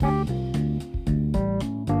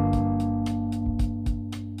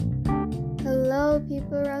Hello,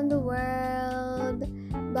 people around the world.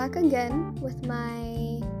 Back again with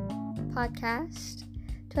my podcast,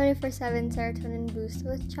 24/7 Serotonin Boost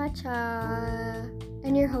with Cha-Cha.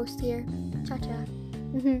 And your host here, Cha-Cha.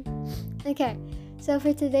 Okay, so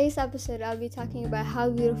for today's episode, I'll be talking about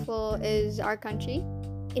how beautiful is our country,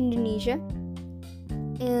 Indonesia.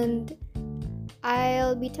 And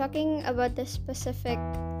I'll be talking about the specific,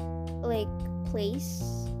 place,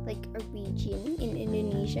 a region in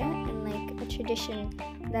Indonesia, and a tradition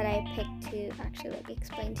that I picked to actually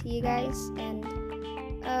explain to you guys. And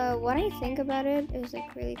what I think about it is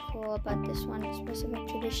really cool about this one specific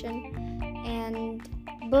tradition. And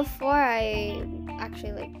before I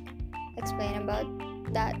actually explain about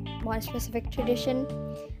that one specific tradition,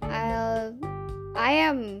 I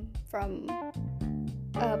am from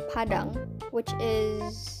Padang, which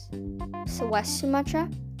is West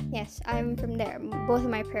Sumatra. Yes, I'm from there. Both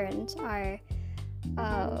of my parents are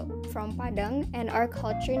from Padang, and our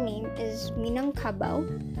culture name is Minangkabau.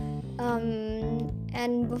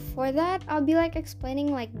 And before that, I'll be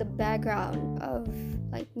explaining the background of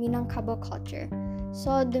Minangkabau culture.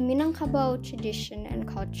 So the Minangkabau tradition and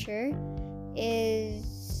culture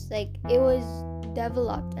is it was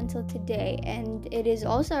developed until today, and it is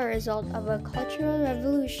also a result of a cultural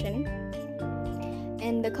revolution.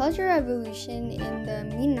 And the cultural revolution in the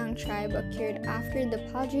Minang tribe occurred after the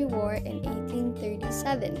Padre War in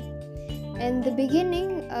 1837. And the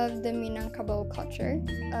beginning of the Minangkabau culture,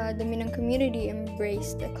 the Minang community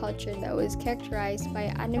embraced a culture that was characterized by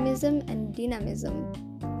animism and dynamism.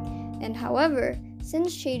 And however,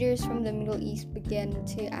 since traders from the Middle East began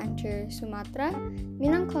to enter Sumatra,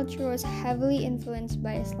 Minang culture was heavily influenced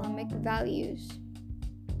by Islamic values.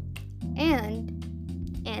 And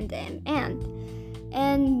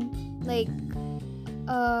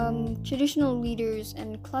traditional leaders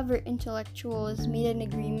and clever intellectuals made an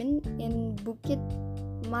agreement in Bukit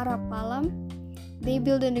Marapalam. They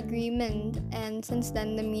built an agreement, and since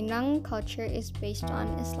then the Minang culture is based on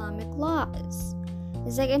Islamic laws.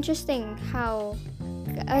 It's interesting how,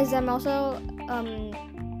 as I'm also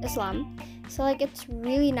Islam, so it's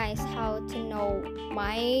really nice how to know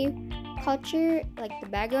my culture, the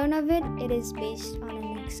background of it. It is based on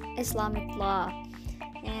an Islamic law,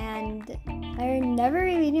 and I never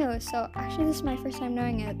really knew, so actually this is my first time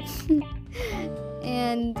knowing it.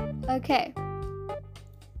 And okay,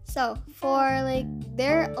 so for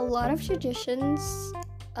there are a lot of traditions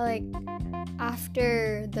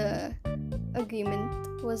after the agreement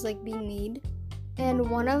was being made, and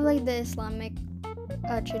one of the Islamic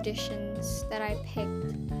traditions that I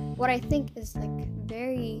picked, what I think is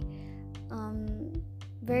very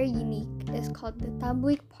unique, is called the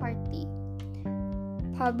tabuik party.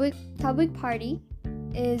 Tabuik party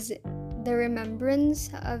is the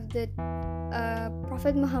remembrance of the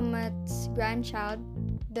Prophet Muhammad's grandchild,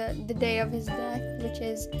 the day of his death, which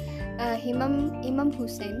is Imam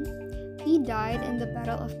Hussein. He died in the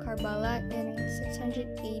Battle of Karbala in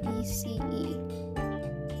 680 CE.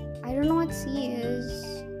 I don't know what CE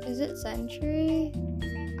is. Is it century?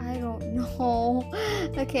 I don't know.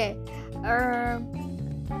 Okay.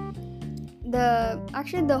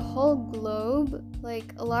 The whole globe,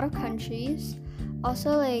 a lot of countries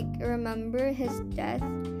also remember his death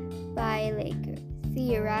by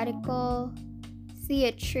theatrical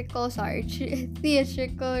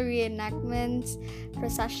reenactments,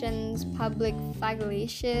 processions, public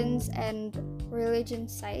flagellations, and religion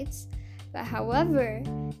sites. But however,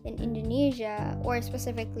 in Indonesia, or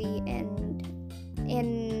specifically in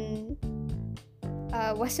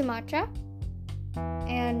West Sumatra,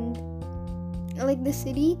 and the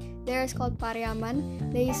city there is called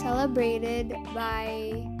Pariaman, they celebrated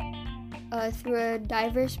by through a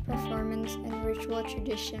diverse performance and ritual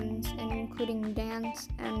traditions, and including dance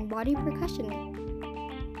and body percussion.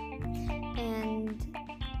 And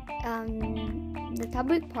the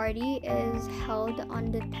tabuik party is held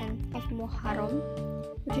on the 10th of Muharram,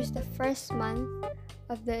 which is the first month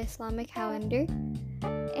of the Islamic calendar,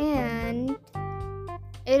 and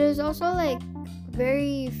it is also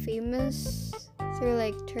very famous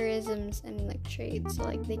through tourisms and trade. So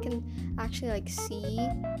they can actually see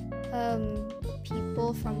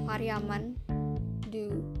people from Pariaman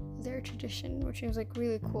do their tradition, which is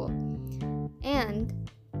really cool. And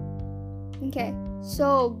okay,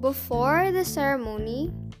 so before the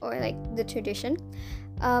ceremony or the tradition,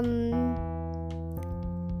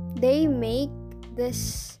 they make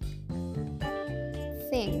this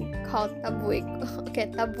thing called tabuik.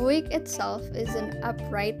 Okay, tabuik itself is an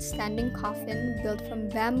upright standing coffin built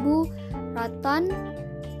from bamboo, rattan,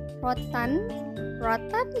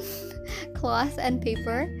 rattan cloth and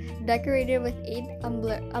paper, decorated with 8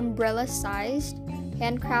 umbrella-sized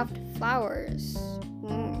handcrafted flowers.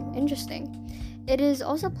 Interesting. It is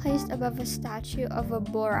also placed above a statue of a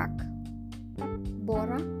borak.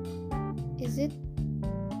 Borak? Is it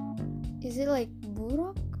like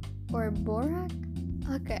burak or borak?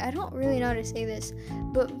 Okay, I don't really know how to say this,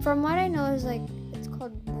 but from what I know is like it's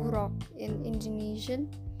called burok in Indonesian.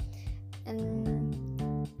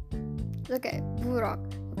 And okay, burok,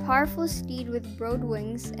 a powerful steed with broad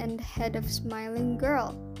wings and head of smiling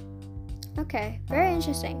girl. Okay, very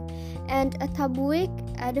interesting. And a tabuik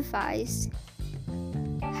edifice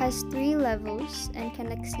has 3 levels and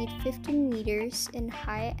can exceed 15 meters in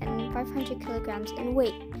height and 500 kilograms in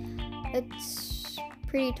weight. It's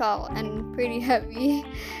pretty tall and pretty heavy.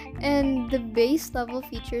 And the base level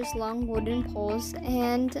features long wooden poles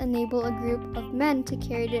and enable a group of men to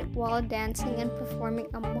carry it while dancing and performing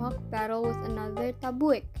a mock battle with another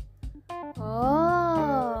tabuik.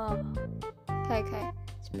 Oh, okay.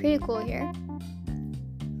 It's pretty cool here.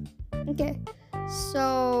 Okay,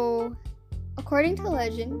 so according to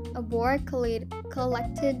legend, a boar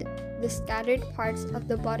collected the scattered parts of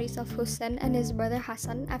the bodies of Hussein and his brother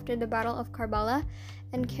Hassan after the Battle of Karbala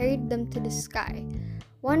and carried them to the sky.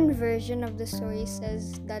 One version of the story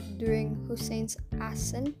says that during Hussein's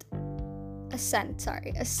ascent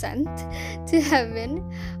to heaven,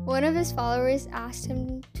 one of his followers asked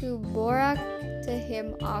him to borak to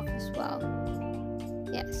him off as well.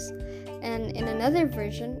 Yes. And in another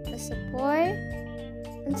version, a sepoy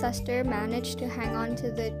ancestor managed to hang on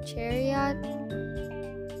to the chariot.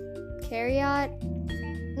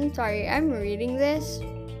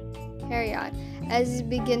 As it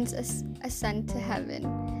begins ascent to heaven.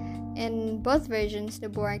 In both versions, the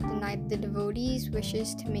borak denied the devotees'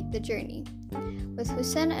 wishes to make the journey with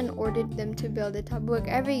Hussein and ordered them to build a tabuik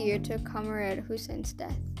every year to commemorate Hussein's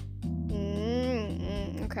death.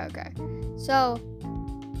 Okay. So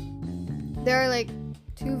there are like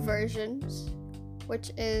 2 versions,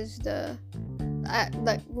 which is the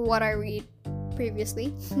like what I read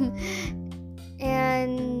previously.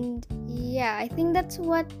 And yeah, I think that's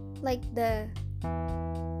what like the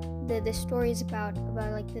story is about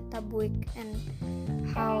like the tabuik and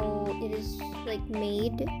how it is like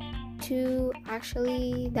made to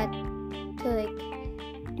actually do like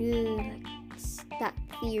that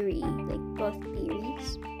theory, like both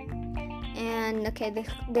theories. And okay,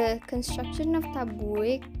 the construction of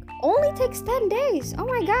tabuik only takes 10 days. Oh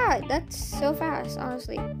my god, that's so fast,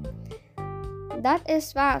 honestly. That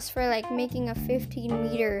is fast for like making a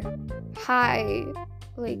 15-meter high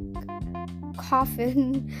like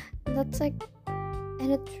coffin. That's like,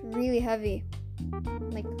 and it's really heavy.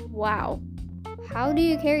 Like, wow. How do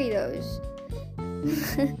you carry those?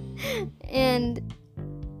 And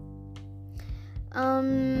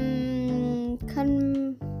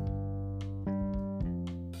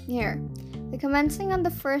here, the commencing on the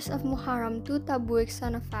 1st of Muharram, 2 tabuik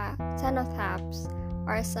cenotaphs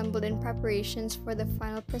are assembled in preparations for the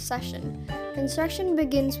final procession. Construction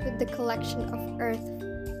begins with the collection of earth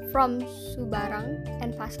from Subarang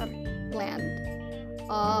and Pasar land.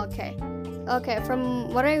 Okay,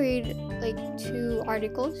 from what I read, like 2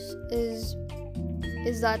 articles is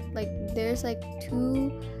that like there's like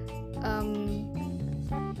two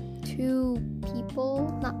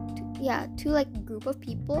like group of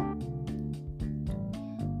people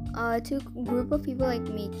like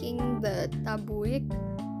making the tabuik.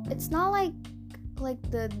 It's not like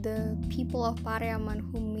the people of Pariaman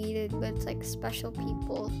who made it, but it's like special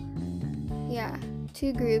people. Yeah,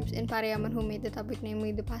 2 groups in Pariaman who made the tabuik,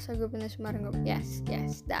 namely the Pasar group and the Sumarang group. Yes,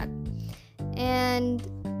 that. And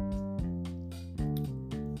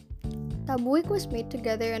tabuik was made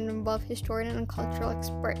together and involved historian and cultural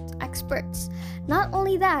experts. Not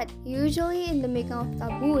only that, usually in the making of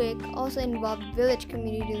tabuik also involved village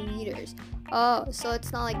community leaders. Oh, so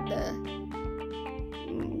it's not like the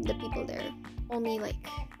people there, only like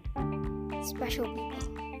special people.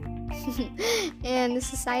 And the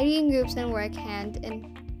society and groups and work hand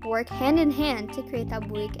in hand to create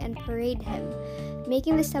tabuik and parade him,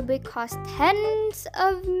 making this tabuik cost tens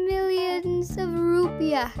of millions of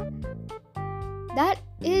rupiah. That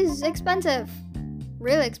is expensive,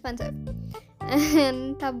 really expensive.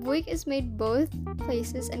 And tabuik is made both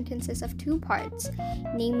places and consists of 2 parts,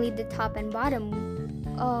 namely the top and bottom.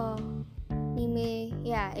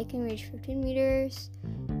 It can reach 15 meters,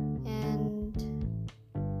 and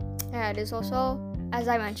it is also, as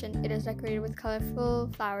I mentioned, it is decorated with colorful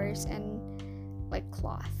flowers and like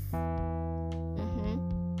cloth.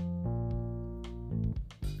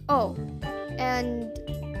 Oh, and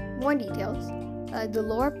more details. The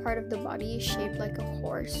lower part of the body is shaped like a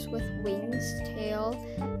horse with wings, tail,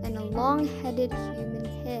 and a long-headed human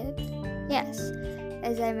head. Yes,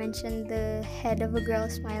 as I mentioned, the head of a girl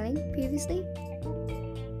smiling previously.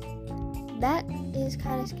 That is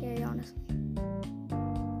kind of scary, honestly.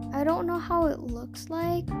 I don't know how it looks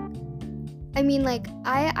like. I mean, like,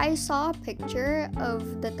 I saw a picture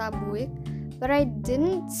of the tabuik, but I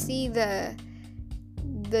didn't see the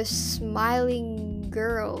smiling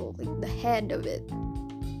girl, like the head of it.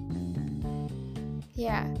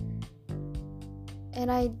 Yeah. And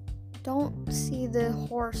I don't see the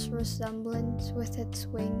horse resemblance with its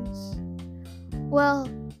wings. Well,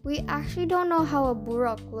 we actually don't know how a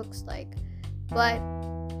buraq looks like, but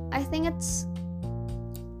I think it's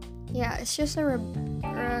just a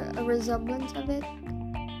resemblance of it.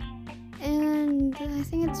 And I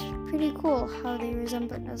think it's pretty cool how they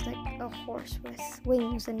resemble it as like a horse with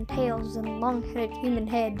wings and tails and long-headed human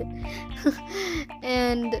head.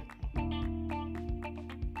 And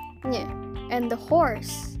the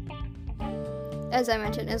horse, as I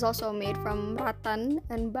mentioned, is also made from rattan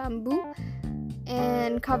and bamboo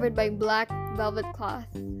and covered by black velvet cloth.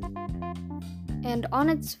 And on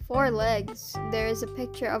its 4 legs, there is a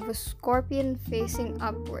picture of a scorpion facing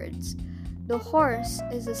upwards. The horse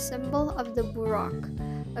is a symbol of the buraq,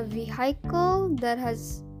 a vehicle that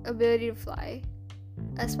has ability to fly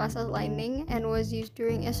as fast as lightning and was used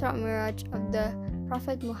during Isra Miraj of the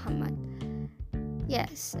Prophet Muhammad.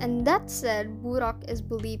 Yes, and that said, buraq is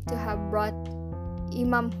believed to have brought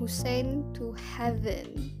Imam Hussein to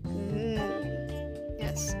heaven.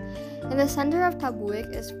 Yes. In the center of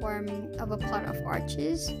tabuik is formed of a plot of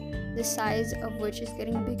arches, the size of which is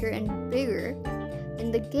getting bigger and bigger.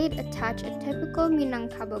 In the gate attach a typical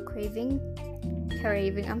Minangkabau carving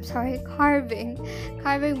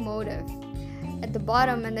motif. At the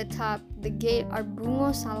bottom and the top, the gate are bungo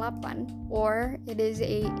salapan, or it is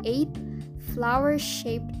 8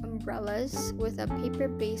 flower-shaped umbrellas with a paper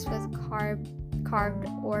base with carved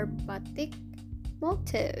or batik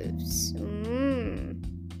motifs.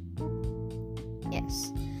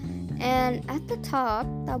 Yes. And at the top,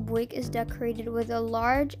 tabuik is decorated with a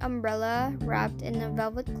large umbrella wrapped in a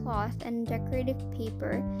velvet cloth and decorative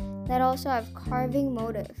paper that also have carving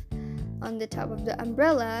motif. On the top of the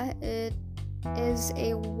umbrella, it is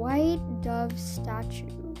a white dove statue.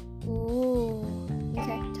 Ooh.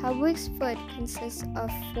 Okay. Tabuik's foot consists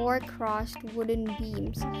of 4 crossed wooden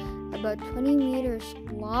beams, about 20 meters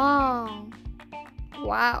long.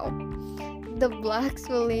 Wow. The blocks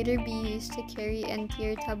will later be used to carry and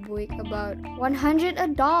tier tabuik about 100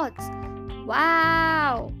 adults.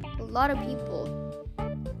 Wow! A lot of people.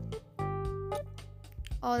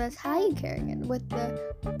 Oh, that's how you carry it, with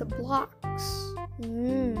the blocks.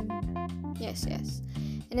 Yes.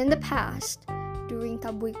 And in the past, during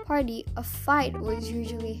tabuik party, a fight was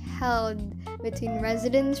usually held between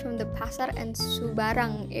residents from the Pasar and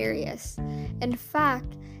Subarang areas. In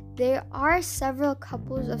fact, there are several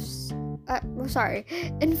couples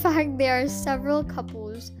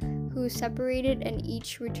who separated and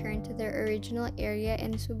each returned to their original area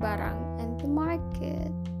in Subarang and the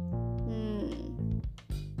market.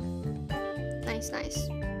 Nice.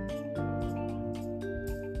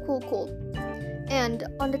 Cool. And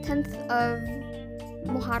on the 10th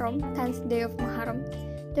day of Muharram,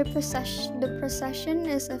 the procession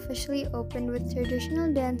is officially opened with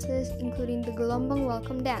traditional dances, including the Gelombang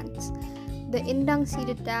Welcome Dance, the Indang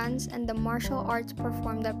Seated Dance, and the martial arts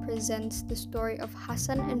perform that presents the story of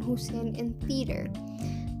Hassan and Hussein in theater.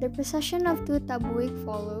 The procession of 2 tabuik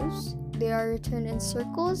follows. They are returned in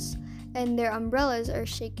circles, and their umbrellas are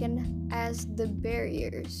shaken as the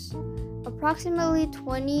barriers. Approximately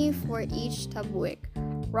 20 for each tabuik.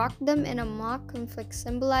 Rock them in a mock conflict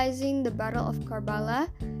symbolizing the Battle of Karbala.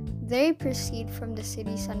 They proceed from the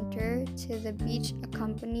city center to the beach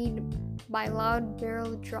accompanied by loud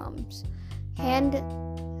barrel drums,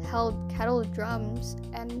 hand-held kettle drums,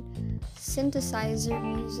 and synthesizer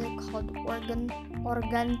music called organ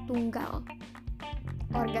tunggal.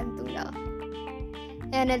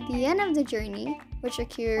 And at the end of the journey, which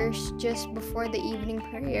occurs just before the evening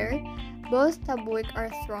prayer, both tabuik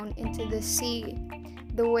are thrown into the sea.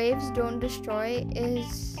 The waves don't destroy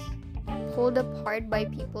is pulled apart by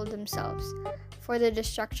people themselves. For the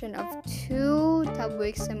destruction of 2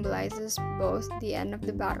 tabuik symbolizes both the end of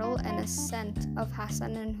the battle and ascent of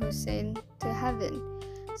Hassan and Hussein to heaven.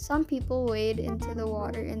 Some people wade into the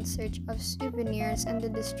water in search of souvenirs and to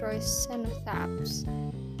destroy cenotaphs.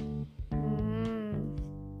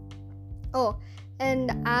 Oh,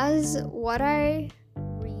 and as what I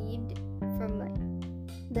read from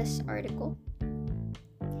this article,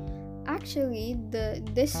 actually,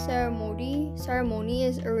 this ceremony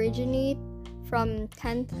is originate from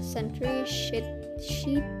 10th century Shite.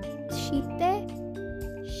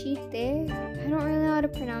 I don't really know how to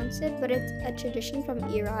pronounce it, but it's a tradition from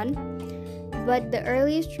Iran. But the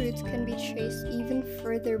earliest roots can be traced even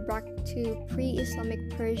further back to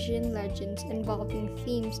pre-Islamic Persian legends involving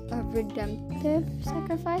themes of redemptive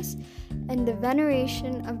sacrifice and the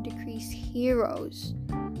veneration of deceased heroes.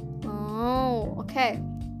 Oh, okay.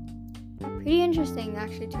 Pretty interesting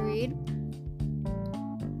actually to read.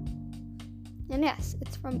 And yes,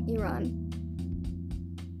 it's from Iran.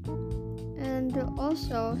 And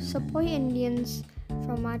also, Sepoy Indians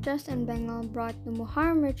from Madras and Bengal brought the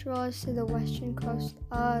Muharram rituals to the western coast.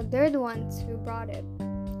 They're the ones who brought it.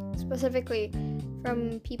 Specifically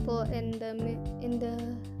from people in the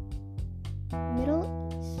Middle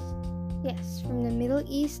East. Yes, from the Middle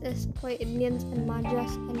East, the Sepoy Indians in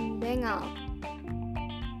Madras and Bengal.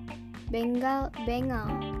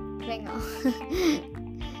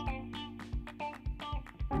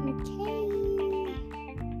 Okay.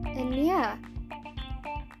 And yeah,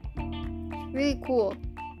 really cool.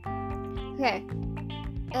 Okay,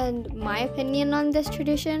 and my opinion on this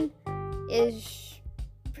tradition is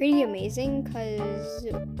pretty amazing because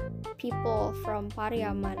people from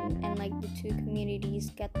Pariaman and like the two communities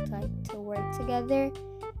get to work together,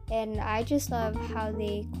 and I just love how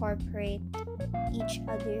they cooperate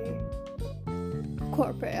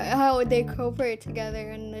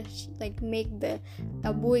together and like make the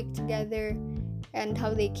tabuik together, and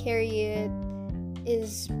how they carry it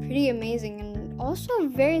is pretty amazing and also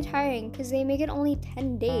very tiring because they make it only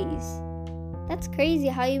 10 days. That's crazy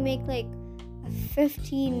how you make like a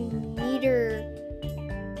 15 meter,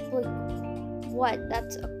 like what?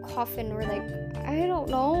 That's a coffin or like, I don't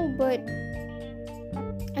know, but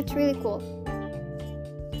that's really cool.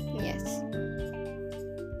 Yes.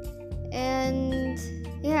 And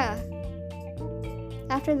yeah,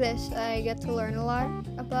 after this I get to learn a lot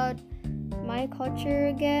about my culture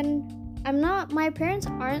again. My parents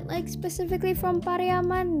aren't like specifically from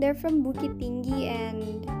Pariaman. They're from Bukit Tinggi,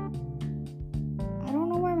 and I don't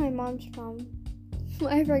know where my mom's from.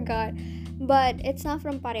 I forgot, but it's not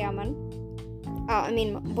from Pariaman.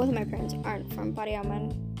 Both of my parents aren't from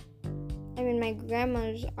Pariaman. My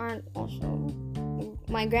grandparents aren't also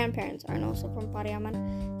from Pariaman.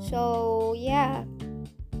 So yeah,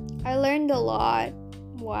 I learned a lot.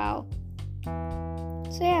 Wow.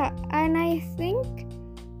 So yeah, and I think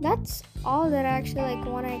that's all that I actually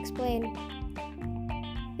want to explain.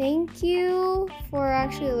 Thank you for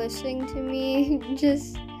actually listening to me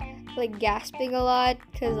just like gasping a lot,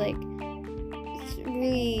 because like it's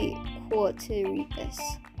really cool to read this.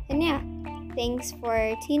 And yeah, thanks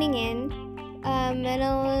for tuning in, and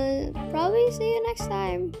I'll probably see you next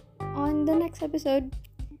time on the next episode.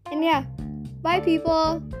 And yeah, bye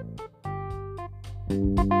people.